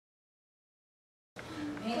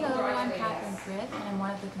and I'm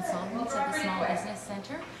one of the consultants at the Small Business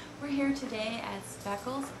Center. We're here today at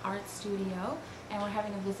Speckles Art Studio and we're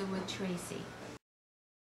having a visit with Tracy.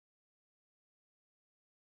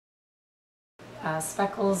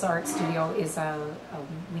 Speckles Art Studio is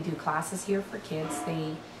we do classes here for kids.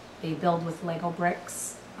 They build with Lego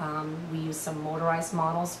bricks. We use some motorized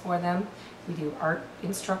models for them. We do art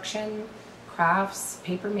instruction, crafts,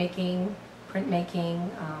 paper making, printmaking.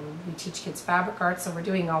 We teach kids fabric art, so we're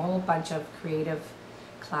doing a whole bunch of creative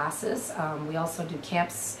classes. We also do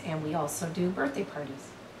camps and we also do birthday parties.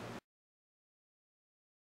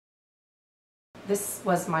 This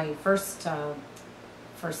was my first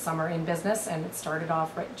summer in business, and it started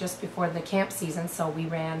off right just before the camp season, so we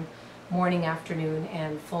ran morning, afternoon,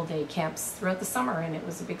 and full day camps throughout the summer, and it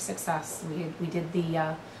was a big success. We did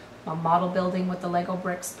the model building with the Lego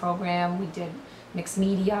bricks program. We did mixed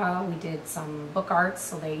media. We did some book arts,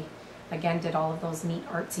 so they again did all of those neat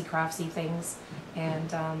artsy craftsy things,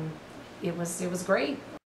 and it was great.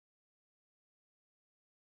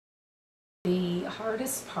 The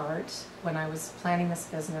hardest part when I was planning this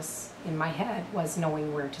business in my head was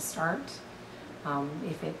knowing where to start.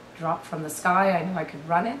 If it dropped from the sky, I knew I could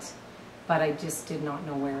run it, but I just did not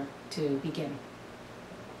know where to begin.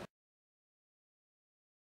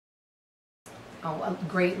 Oh,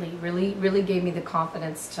 greatly, really gave me the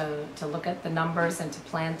confidence to look at the numbers and to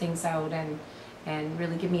plan things out and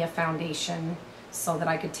really give me a foundation so that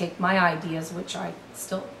I could take my ideas, which I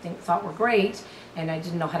still thought were great, and I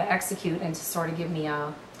didn't know how to execute, and to sort of give me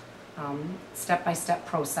a step-by-step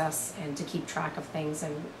process and to keep track of things.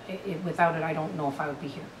 And without it, I don't know if I would be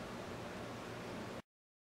here.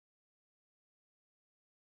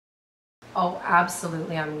 Oh,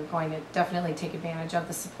 absolutely. I'm going to definitely take advantage of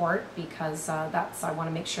the support, because I want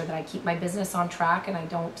to make sure that I keep my business on track and I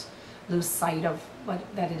don't lose sight of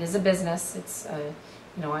that it is a business. It's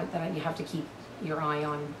that you have to keep your eye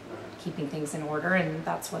on keeping things in order, and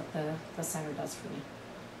that's what the center does for me.